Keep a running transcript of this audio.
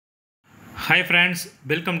Hi friends,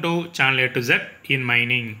 welcome to channel A to Z in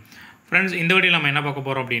mining. Friends, இந்த வீடியோல நம்ம என்ன பார்க்க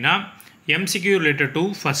போறோம் அப்படினா MCQ related to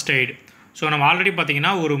first aid. So நம்ம ஆல்ரெடி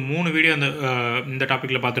பார்த்தீங்கன்னா ஒரு 3 வீடியோ இந்த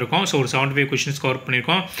டாப்பிக்கில் பார்த்துருக்கோம். ஸோ ஒரு 75 கொஷின்ஸ் கவர்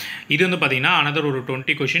பண்ணியிருக்கோம். இது வந்து பார்த்தீங்கன்னா another ஒரு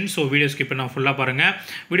 20 கொஷின்ஸ். ஸோ வீடியோ ஸ்கிப் பண்ணால் ஃபுல்லாக பாருங்கள்.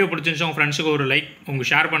 வீடியோ பிடிச்சிருந்துச்சு உங்கள் ஃப்ரெண்ட்ஸுக்கு ஒரு லைக்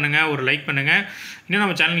ஷேர் பண்ணுங்கள், ஒரு லைக் பண்ணுங்கள். இன்னும்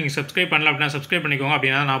நம்ம சேனல் நீங்கள் சப்ஸ்கிரைப் பண்ணல அப்படின்னா சப்ஸ்கிரைப் பண்ணிக்கோங்க.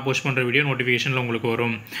 அப்படின்னா நான் போஸ்ட் பண்ணுற வீடியோ நோட்டிஃபிகேஷனில் உங்களுக்கு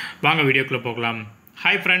வரும். வாங்க வீடியோக்குள்ளே போகலாம்.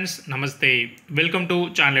 हाय फ्रेंड्स, नमस्ते, welcome to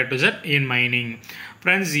channel A to Z in mining.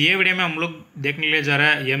 Friends, ये वीडियो में हम लोग देखने के लिए जा रहा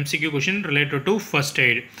है MCQ question related to first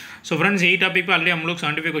aid. So friends, यही टॉपिक पे ऑलरेडी हम लोग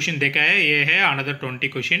 75 क्वेश्चन देखा है. ये है another 20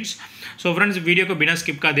 questions. So friends, video को बिना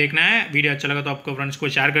स्किप का देखना है. वीडियो अच्छा लगा तो आपको फ्रेंड्स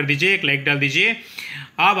को शेयर कर दीजिए, एक लाइक डाल दीजिए.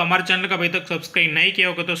 आप हमारे चैनल का अभी तक सब्सक्राइब नहीं किया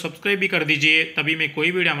होगा तो सब्सक्राइब भी कर दीजिए, तभी मैं कोई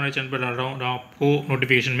वीडियो हमारे चैनल पर डाल रहा हूँ आपको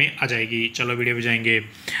नोटिफिकेशन में आ जाएगी. चलो वीडियो पे जाएंगे.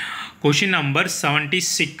 Question number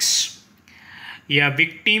 76. A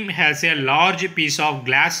victim has a large piece of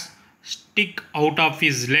glass stick out of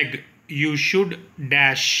his leg. You should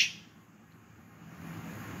dash.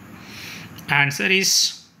 Answer is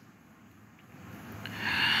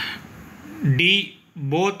D,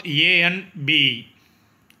 both A and B.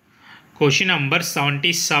 Question number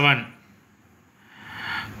 77.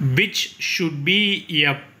 Which should be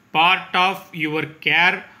a part of your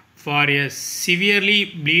care for a severely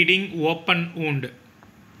bleeding open wound?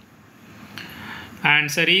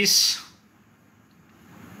 Answer is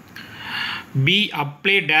B,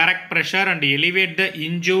 apply direct pressure and elevate the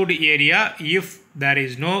injured area if there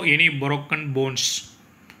is no any broken bones.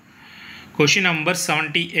 Question number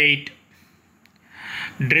 78.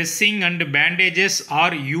 Dressing and bandages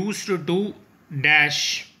are used to dash.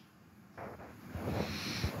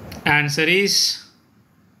 Answer is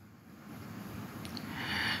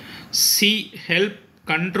C, help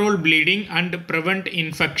control bleeding and prevent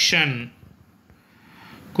infection.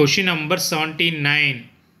 Question number 79.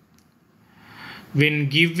 When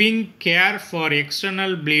giving care for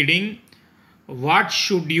external bleeding, what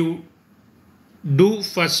should you do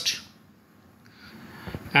first?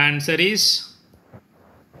 Answer is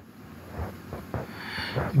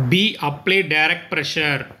B, apply direct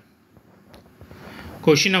pressure.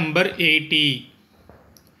 Question number 80.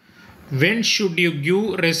 When should you give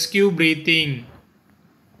rescue breathing?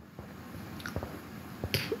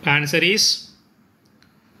 Answer is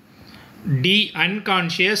D,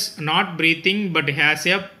 unconscious, not breathing but has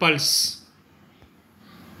a pulse.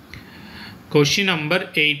 Question number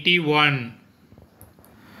 81.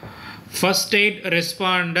 First aid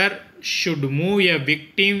responder should move a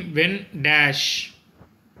victim when dash.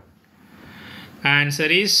 Answer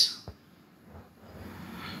is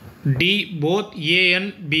D, both A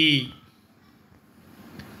and B.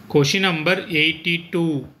 Question number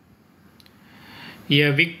 82.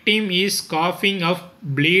 A victim is coughing up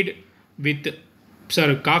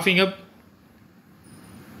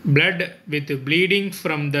blood with bleeding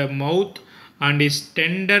from the mouth and is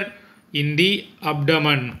tender in the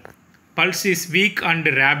abdomen. Pulse is weak and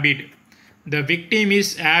rapid. The victim is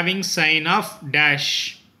having sign of dash.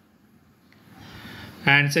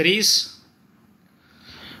 Answer is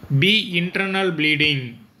B, internal bleeding.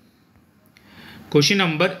 Question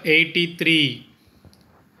number 83.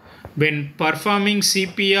 When performing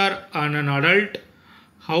CPR on an adult,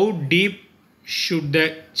 how deep should the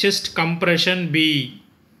chest compression be?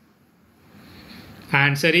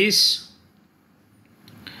 Answer is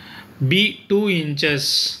B, 2 inches.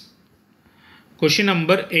 Question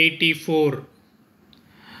number 84.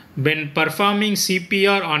 When performing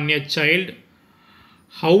CPR on a child,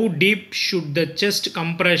 how deep should the chest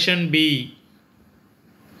compression be?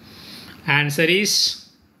 Answer is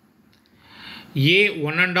A,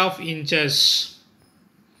 1.5 inches.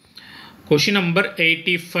 Question number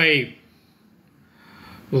 85.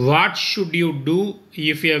 What should you do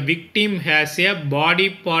if a victim has a body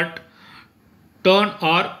part torn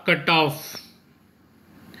or cut off?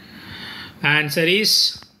 Answer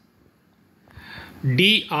is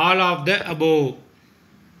D, all of the above.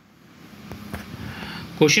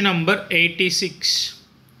 Question number 86.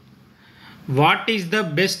 What is the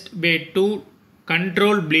best way to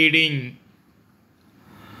control bleeding?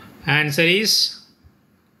 Answer is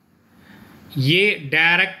A,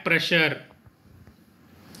 direct pressure.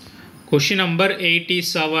 Question number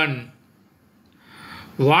 87.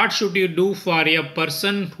 What should you do for a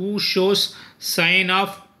person who shows sign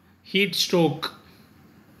of heat stroke?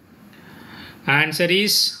 Answer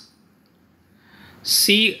is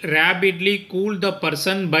C, rapidly cool the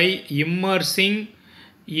person by immersing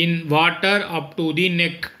in water up to the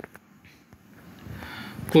neck.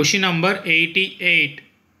 Question number 88.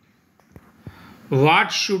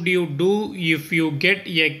 What should you do if you get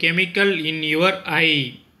a chemical in your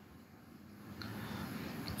eye?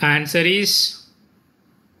 Answer is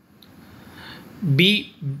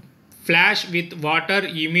B. Flash with water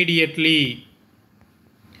immediately.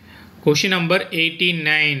 Question number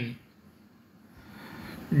 89.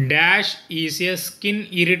 Dash is a skin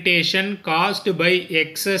irritation caused by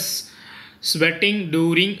excess sweating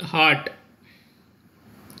during heat.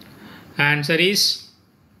 Answer is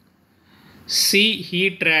C.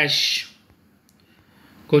 Heat rash.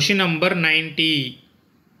 Question number 90.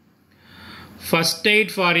 First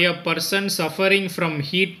aid for a person suffering from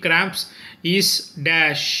heat cramps is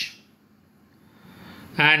dash.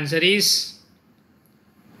 Answer is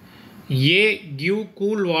A. Give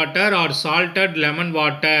cool water or salted lemon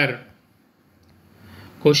water.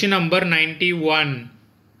 Question number 91.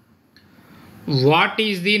 What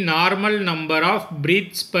is the normal number of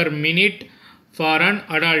breaths per minute for an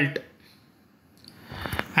adult?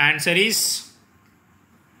 Answer is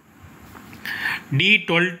D.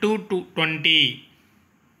 12 to 20.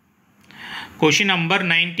 Question number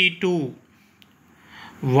 92.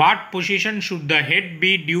 What position should the head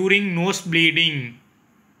be during nose bleeding?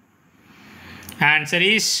 Answer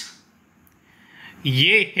is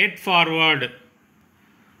A. Head forward.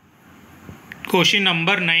 Question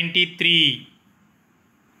number 93.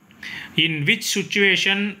 In which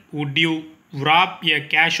situation would you wrap a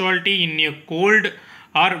casualty in a cold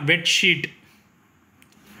or wet sheet?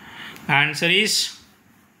 Answer is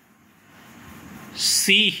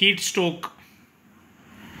C. Heat stroke.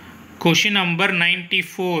 Question number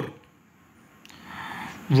 94.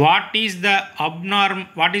 What is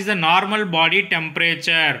the normal body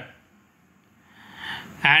temperature?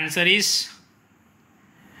 Answer is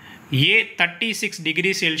A. 36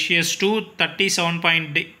 degrees Celsius to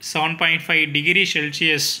 37.5 degrees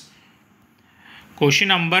Celsius. Question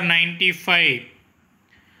number 95.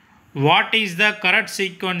 What is the correct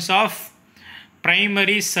sequence of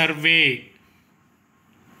primary survey?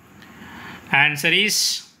 Answer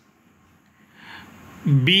is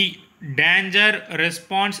B. Danger,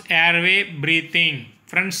 response, airway, breathing.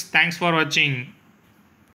 Friends, thanks for watching.